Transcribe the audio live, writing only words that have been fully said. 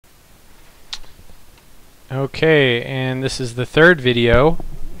Okay, and this is the third video,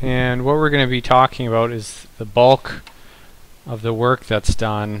 and what we're going to be talking about is the bulk of the work that's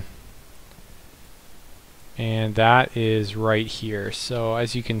done, and that is right here. So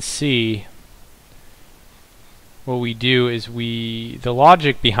as you can see, what we do is the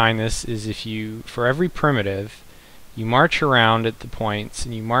logic behind this is for every primitive, you march around at the points,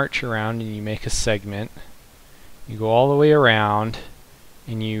 and you march around and you make a segment. You go all the way around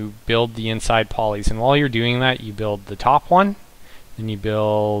and you build the inside polys, and while you're doing that you build the top one, then you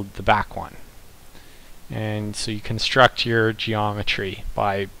build the back one, and so you construct your geometry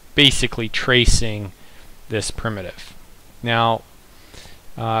by basically tracing this primitive. Now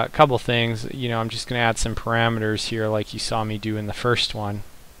a couple things, I'm just going to add some parameters here like you saw me do in the first one,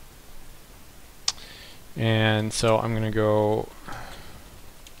 and so I'm going to go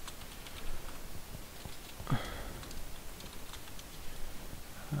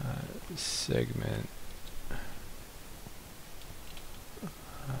segment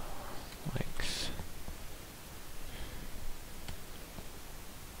length,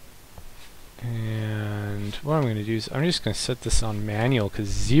 and what I'm going to do is I'm just going to set this on manual because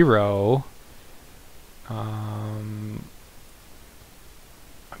 0 I'm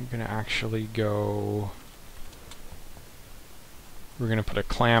going to actually go, we're going to put a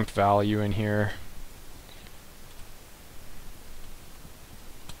clamp value in here.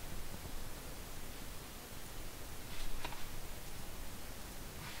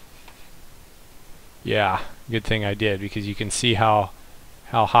 Yeah, good thing I did, because you can see how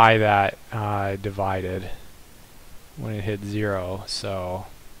high that divided when it hit 0. So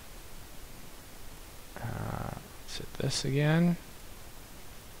let's hit this again.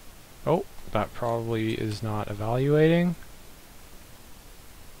 Oh, that probably is not evaluating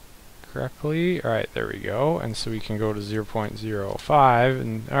correctly. Alright, there we go. And so we can go to 0.05,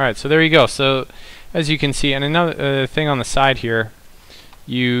 and alright, so there you go. So as you can see, and another thing on the side here,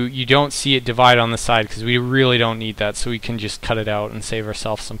 you don't see it divide on the side because we really don't need that, so we can just cut it out and save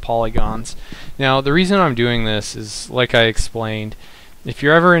ourselves some polygons. Now the reason I'm doing this is, like I explained, if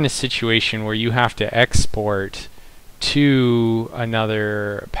you're ever in a situation where you have to export to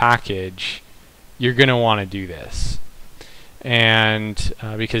another package, you're going to want to do this. And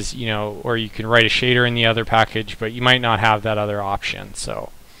because, or you can write a shader in the other package, but you might not have that other option. So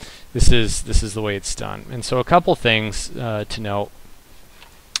this is the way it's done. And so a couple things to note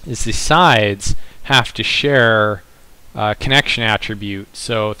is the sides have to share a connection attribute.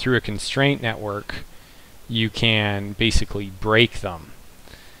 So through a constraint network, you can basically break them,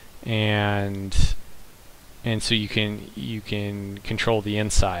 and so you can control the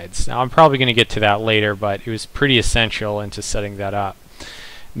insides. Now I'm probably going to get to that later, but it was pretty essential into setting that up.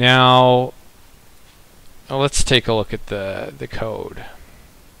 Now let's take a look at the code.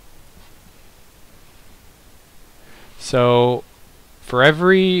 So for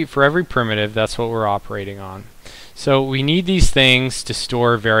every primitive, that's what we're operating on. So we need these things to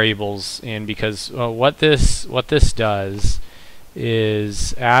store variables in, because what this does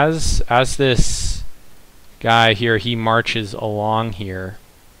is, as this guy here, he marches along here,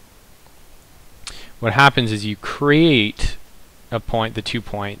 what happens is you create a point, the 2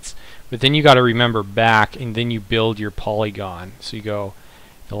 points, but then you got to remember back, and then you build your polygon. So you go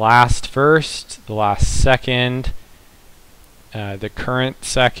the last first, the last second, the current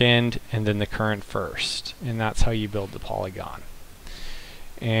second, and then the current first, and that's how you build the polygon.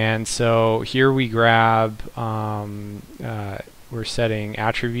 And so here we grab, we're setting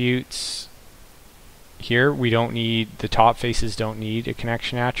attributes. Here we don't need, the top faces don't need a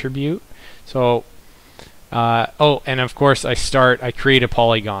connection attribute. So oh, and of course I create a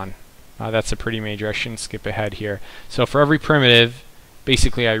polygon. That's a pretty major, I shouldn't skip ahead here. So for every primitive,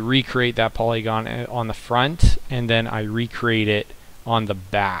 basically I recreate that polygon on the front, and then I recreate it on the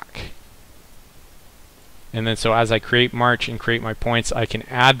back. And then so as I create march and create my points, I can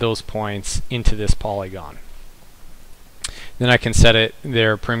add those points into this polygon. Then I can set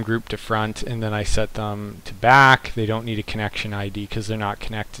their prim group to front, and then I set them to back. They don't need a connection ID because they're not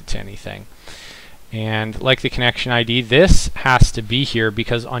connected to anything. And like the connection ID, this has to be here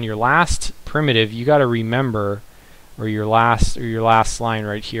because on your last primitive you got to remember, or your last line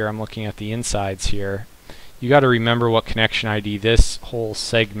right here, I'm looking at the insides here, you got to remember what connection ID this whole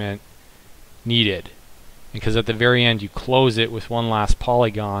segment needed, because at the very end you close it with one last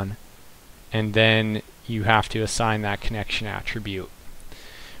polygon, and then you have to assign that connection attribute,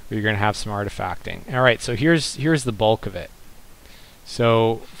 or you're going to have some artifacting. Alright, so here's the bulk of it.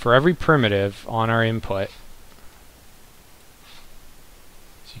 So for every primitive on our input,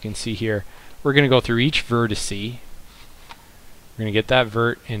 so you can see here, we're going to go through each vertice. We're going to get that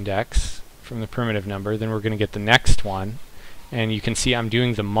vert index from the primitive number. Then we're going to get the next one. And you can see I'm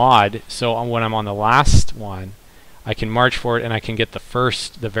doing the mod, so when I'm on the last one, I can march forward and I can get the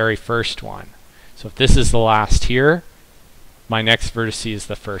very first one. So if this is the last here, my next vertex is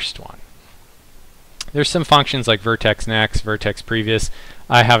the first one. There's some functions like vertex next, vertex previous.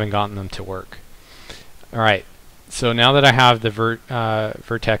 I haven't gotten them to work. Alright, so now that I have the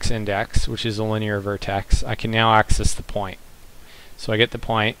vertex index, which is a linear vertex, I can now access the point. So I get the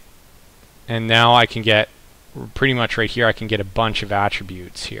point, and now I can get, pretty much right here, I can get a bunch of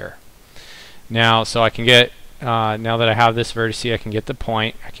attributes here. Now, so I can get, now that I have this vertex, I can get the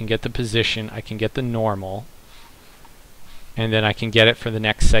point, I can get the position, I can get the normal, and then I can get it for the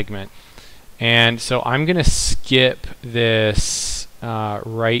next segment. And so I'm going to skip this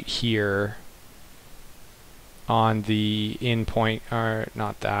right here on the endpoint, or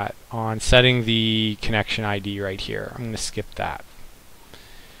not that, on setting the connection ID right here. I'm going to skip that.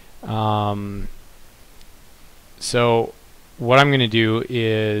 So what I'm going to do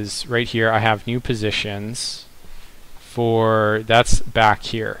is right here I have new positions for, that's back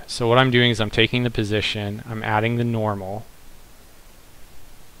here. So what I'm doing is I'm taking the position, I'm adding the normal,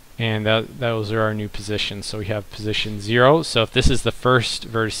 and those are our new positions. So we have position 0. So if this is the first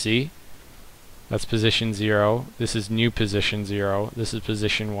vertex, that's position 0. This is new position 0. This is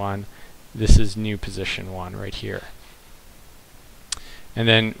position 1. This is new position 1 right here. And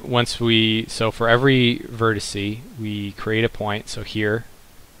then once we, so for every vertex, we create a point. So here,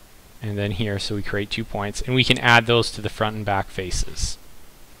 and then here. So we create 2 points. And we can add those to the front and back faces.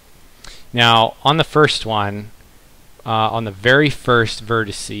 Now, on the first one, on the very first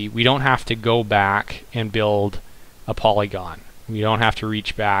vertex, we don't have to go back and build a polygon. We don't have to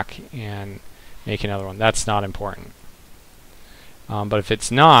reach back and make another one. That's not important. But if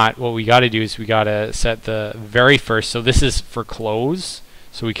it's not, what we got to do is we got to set the very first. So this is for close,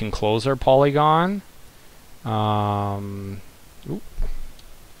 so we can close our polygon.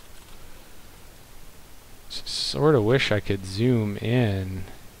 Sort of wish I could zoom in.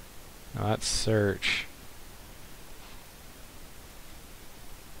 Now that's search.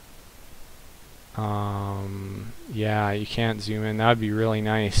 Yeah, you can't zoom in. That would be really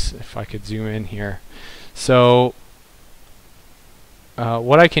nice if I could zoom in here. So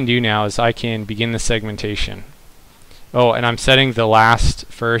what I can do now is I can begin the segmentation. Oh, and I'm setting the last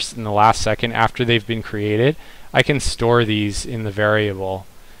first and the last second after they've been created. I can store these in the variable.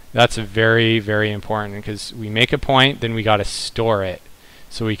 That's very, very important because we make a point, then we got to store it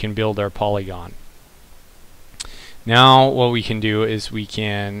so we can build our polygon. Now what we can do is we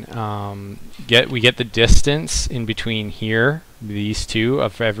can get the distance in between here, these two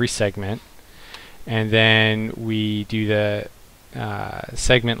of every segment, and then we do the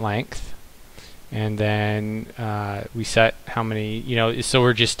segment length, and then we set how many, you know, so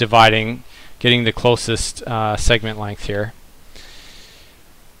we're just dividing, getting the closest segment length here,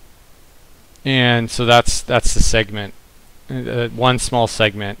 and so that's the segment. One small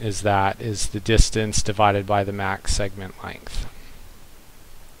segment is the distance divided by the max segment length.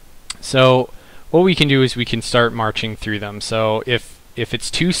 So what we can do is we can start marching through them. So if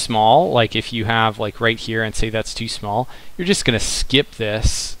it's too small, like if you have like right here and say that's too small, you're just going to skip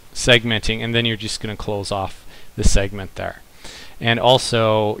this segmenting and then you're just going to close off the segment there. And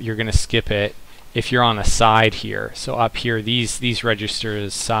also you're going to skip it if you're on a side here. So up here these register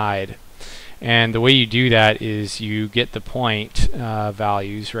as side. And the way you do that is you get the point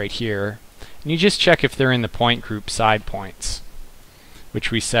values right here, and you just check if they're in the point group side points,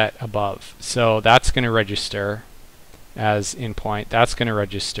 which we set above. So that's going to register as in point, that's going to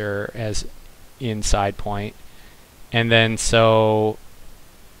register as inside point, and then so,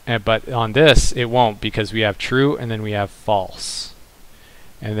 but on this it won't because we have true and then we have false.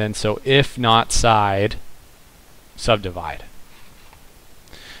 And then so if not side, subdivide.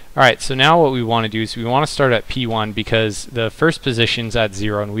 Alright, so now what we want to do is we want to start at P1 because the first position's at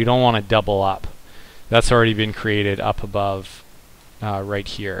 0 and we don't want to double up. That's already been created up above right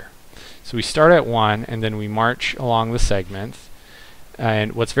here. So we start at 1 and then we march along the segment.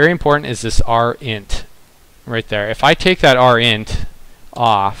 And what's very important is this rint right there. If I take that rint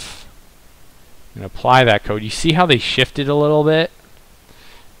off and apply that code, you see how they shifted a little bit?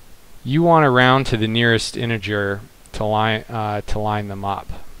 You want to round to the nearest integer to line them up.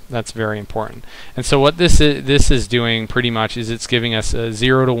 That's very important. And so what this is doing pretty much is it's giving us a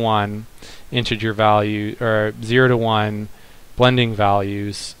 0 to 1 integer value, or 0 to 1 blending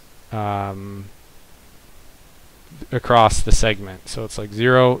values across the segment. So it's like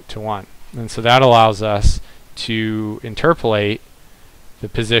 0 to 1. And so that allows us to interpolate the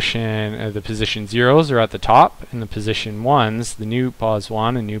position zeros are at the top, and the position ones, the new pos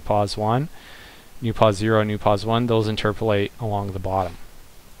 1 and new pos 1, new pos 0 and new pos 1, those interpolate along the bottom.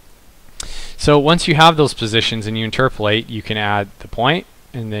 So once you have those positions and you interpolate, you can add the point,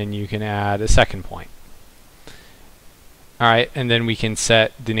 and then you can add a second point. Alright, and then we can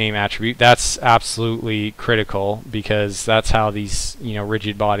set the name attribute. That's absolutely critical, because that's how these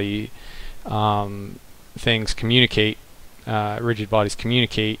rigid body things communicate. Rigid bodies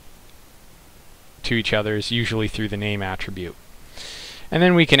communicate to each other is usually through the name attribute. And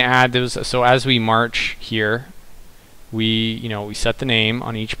then we can add those. So as we march here, we set the name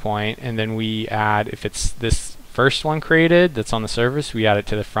on each point, and then we add, if it's this first one created that's on the surface, we add it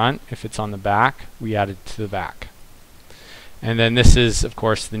to the front. If it's on the back, we add it to the back. And then this is, of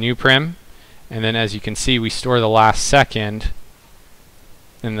course, the new prim. And then as you can see, we store the last second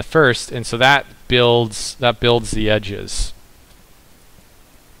in the first, and so that builds the edges.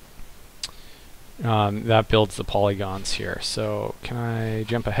 That builds the polygons here. So can I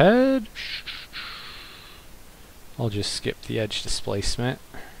jump ahead? I'll just skip the edge displacement.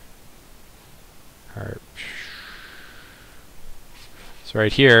 So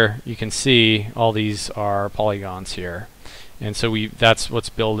right here, you can see all these are polygons here. And so that's what's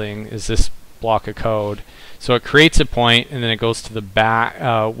building, is this block of code. So it creates a point, and then it goes to the back,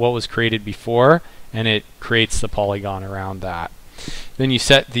 what was created before, and it creates the polygon around that. Then you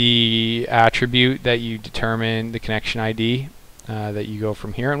set the attribute that you determine, the connection ID that you go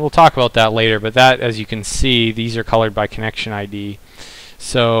from here, and we'll talk about that later. But that, as you can see, these are colored by connection ID,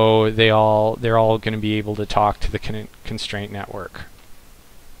 so they're all going to be able to talk to the constraint network.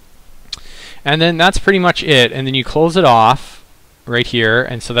 And then that's pretty much it. And then you close it off right here,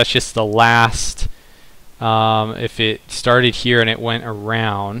 and so that's just the last. If it started here and it went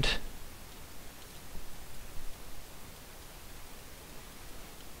around,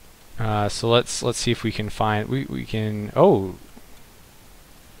 so let's see if we can find, we can, oh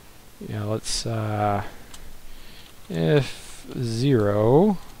yeah, let's if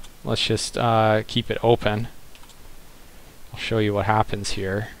 0, let's just keep it open. I'll show you what happens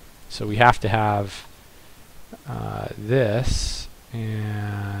here. So we have to have this,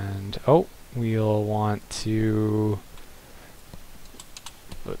 and we'll want to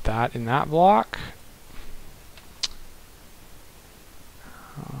put that in that block.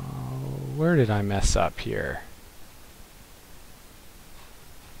 Where did I mess up here?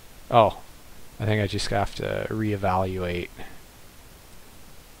 Oh, I think I just have to reevaluate.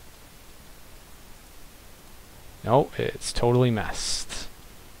 No, it's totally messed.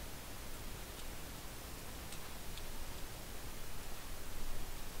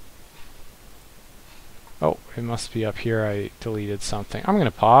 Oh, it must be up here. I deleted something. I'm going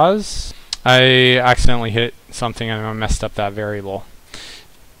to pause. I accidentally hit something and I messed up that variable.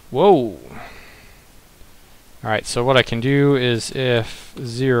 Whoa! Alright, so what I can do is if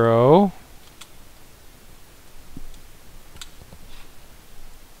 0,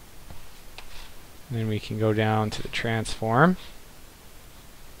 then we can go down to the transform.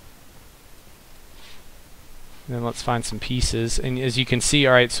 Then let's find some pieces, and as you can see,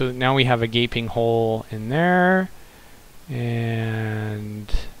 alright, so now we have a gaping hole in there,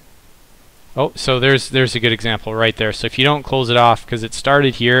 and so there's a good example right there. So if you don't close it off, because it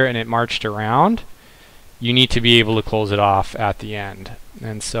started here and it marched around, you need to be able to close it off at the end.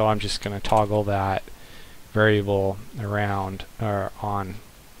 And so I'm just going to toggle that variable around or on,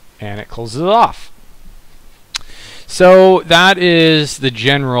 and it closes it off. So that is the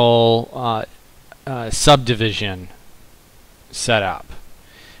general subdivision setup.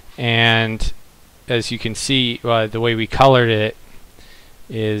 And as you can see, the way we colored it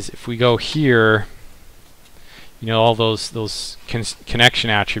is, if we go here, all those connection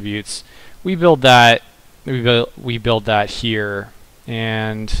attributes, we build that here,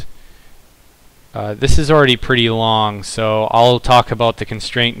 and this is already pretty long, so I'll talk about the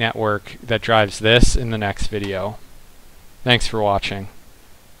constraint network that drives this in the next video. Thanks for watching.